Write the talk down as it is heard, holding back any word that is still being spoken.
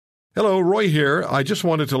Hello, Roy here. I just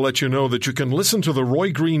wanted to let you know that you can listen to The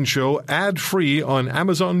Roy Green Show ad-free on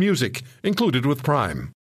Amazon Music, included with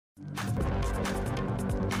Prime.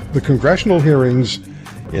 The congressional hearings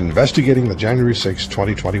investigating the January 6,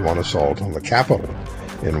 2021 assault on the Capitol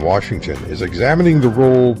in Washington is examining the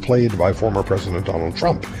role played by former President Donald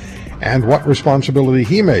Trump and what responsibility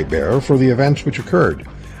he may bear for the events which occurred.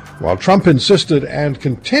 While Trump insisted and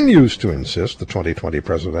continues to insist the 2020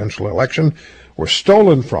 presidential election were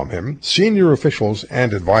stolen from him, senior officials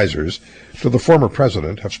and advisors to the former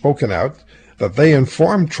president have spoken out that they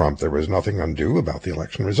informed Trump there was nothing undue about the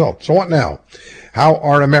election result. So what now? How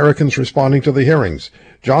are Americans responding to the hearings?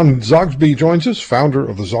 John Zogsby joins us, founder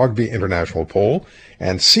of the Zogsby International Poll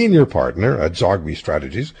and senior partner at Zogsby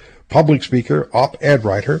Strategies, public speaker, op-ed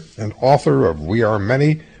writer, and author of We Are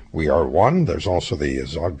Many, We Are One. There's also the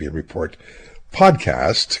Zogsby Report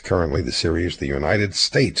podcast, currently the series The United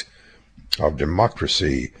State of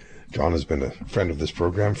Democracy. John has been a friend of this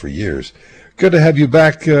program for years. Good to have you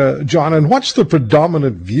back, John. And what's the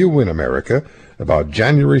predominant view in America about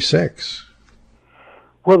January 6th?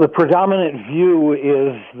 Well, the predominant view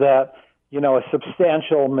is that, a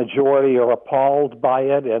substantial majority are appalled by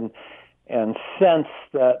it and sense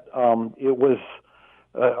that it was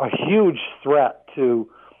a huge threat to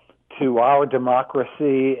our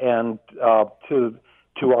democracy and to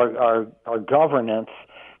our governance.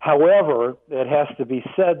 However, it has to be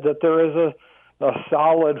said that there is a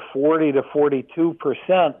solid 40 to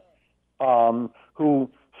 42% who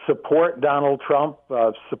support Donald Trump,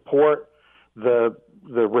 support the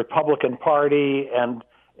Republican Party and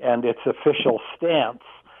its official stance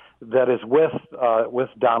that is with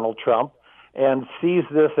Donald Trump, and sees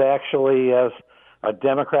this actually as a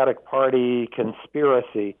Democratic Party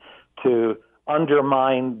conspiracy to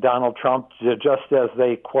undermine Donald Trump, just as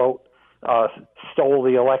they, quote, stole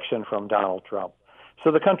the election from Donald Trump.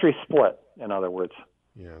 So the country's split, in other words.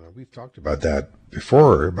 Yeah, we've talked about that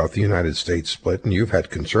before, about the United States split, and you've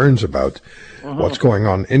had concerns about what's going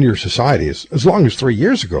on in your society. As long as 3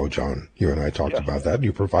 years ago, John, you and I talked about that.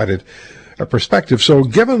 You provided a perspective. So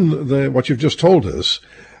given what you've just told us,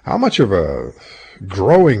 how much of a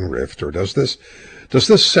growing rift, or does this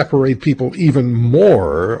separate people even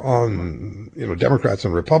more on, Democrats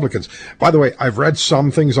and Republicans? By the way, I've read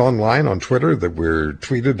some things online on Twitter that were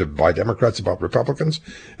tweeted by Democrats about Republicans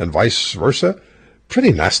and vice versa.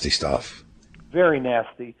 Pretty nasty stuff. Very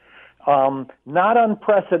nasty. Not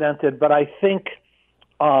unprecedented, but I think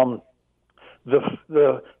the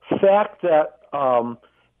fact that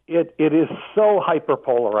it is so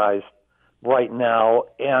hyperpolarized right now,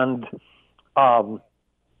 and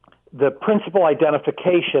the principal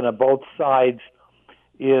identification of both sides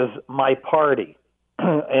is my party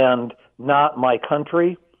and not my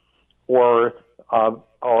country or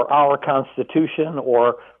our Constitution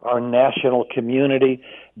or our national community,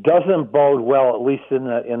 doesn't bode well, at least in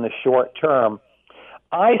the short term.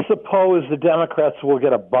 I suppose the Democrats will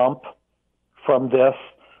get a bump from this.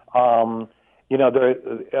 The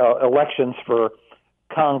elections for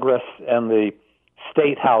Congress and the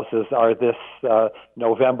state houses are this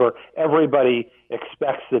November. Everybody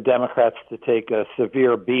expects the Democrats to take a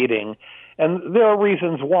severe beating, and there are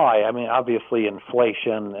reasons why. I mean, obviously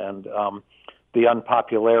inflation and the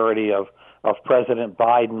unpopularity of President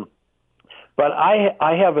Biden. But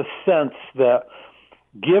I have a sense that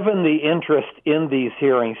given the interest in these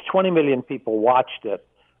hearings, 20 million people watched it,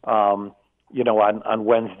 on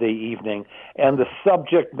Wednesday evening, and the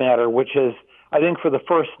subject matter, which is, I think, for the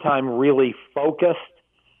first time really focused.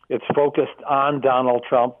 It's focused on Donald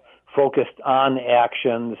Trump, focused on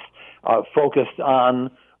actions, focused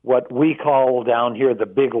on what we call down here the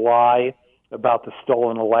big lie about the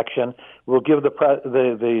stolen election, will give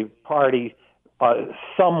the party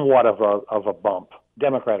somewhat of a bump.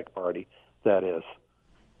 Democratic Party, that is.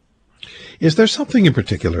 Is there something in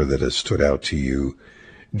particular that has stood out to you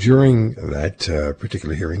during that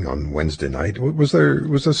particular hearing on Wednesday night? Was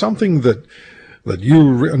there something that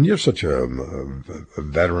you, and you're such a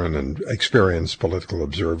veteran and experienced political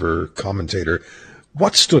observer, commentator,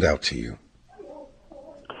 what stood out to you?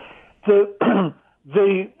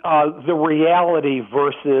 The reality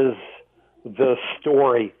versus the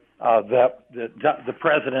story that the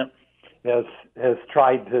president has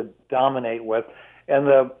tried to dominate with,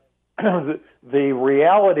 and the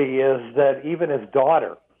reality is that even his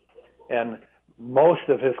daughter and most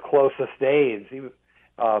of his closest aides,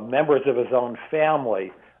 members of his own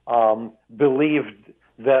family, believed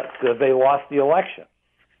that they lost the election,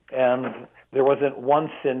 and there wasn't one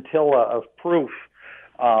scintilla of proof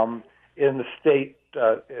in the state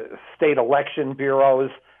election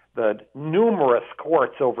bureaus, the numerous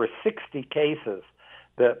courts, over 60 cases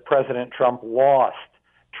that President Trump lost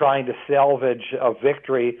trying to salvage a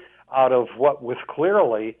victory out of what was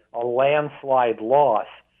clearly a landslide loss,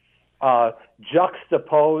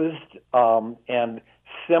 juxtaposed and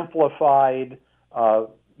simplified,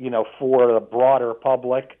 for the broader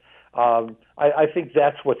public. I think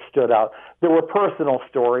that's what stood out. There were personal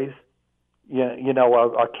stories.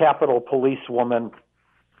 A Capitol Police woman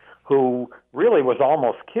who really was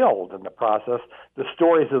almost killed in the process. The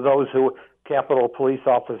stories of those Capitol Police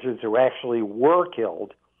officers who actually were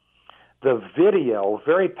killed. The video,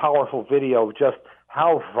 very powerful video of just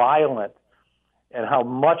how violent and how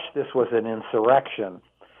much this was an insurrection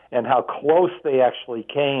and how close they actually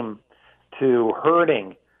came to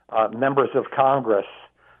hurting members of Congress.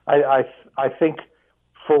 I think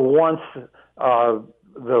for once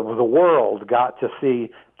the world got to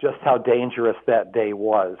see just how dangerous that day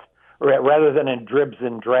was. Rather than in dribs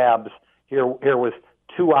and drabs, here was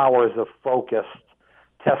 2 hours of focused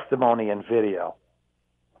testimony and video.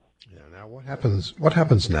 Yeah. Now, what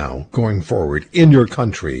happens now going forward in your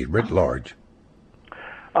country writ large?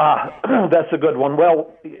 That's a good one.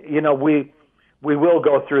 Well, we will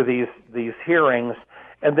go through these hearings,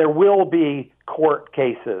 and there will be court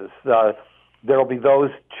cases. There will be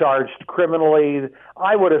those charged criminally.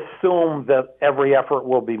 I would assume that every effort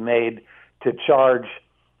will be made to charge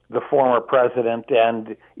the former president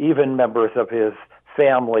and even members of his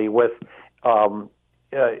family with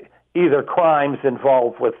either crimes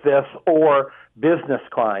involved with this or business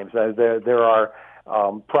crimes. There are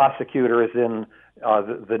prosecutors in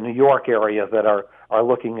the New York area that are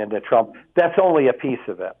looking into Trump. That's only a piece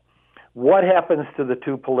of it. What happens to the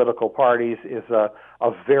two political parties is a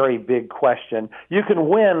very big question. You can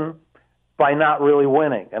win by not really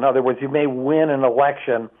winning. In other words, you may win an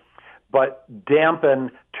election, but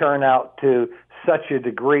dampen turnout to such a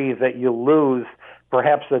degree that you lose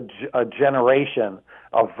perhaps a generation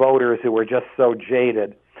of voters who were just so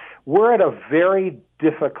jaded. We're at a very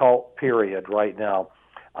difficult period right now.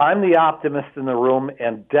 I'm the optimist in the room,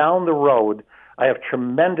 and down the road, I have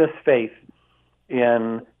tremendous faith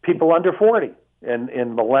in people under 40, in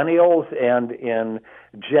millennials and in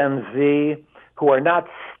Gen Z, who are not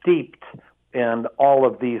steeped in all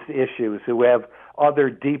of these issues, who have other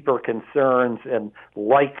deeper concerns and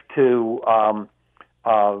like to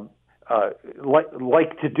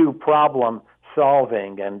do problem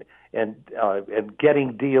solving and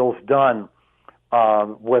getting deals done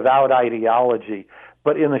without ideology.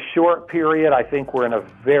 But in the short period, I think we're in a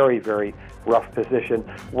very, very rough position.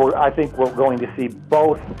 I think we're going to see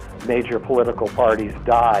both major political parties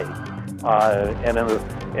die, and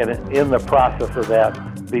in the process of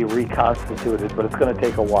that, be reconstituted. But it's going to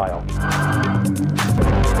take a while.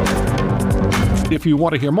 If you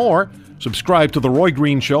want to hear more, subscribe to The Roy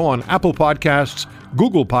Green Show on Apple Podcasts,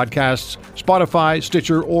 Google Podcasts, Spotify,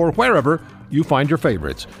 Stitcher, or wherever you find your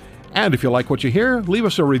favorites. And if you like what you hear, leave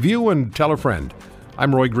us a review and tell a friend.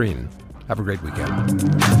 I'm Roy Green. Have a great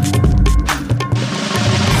weekend.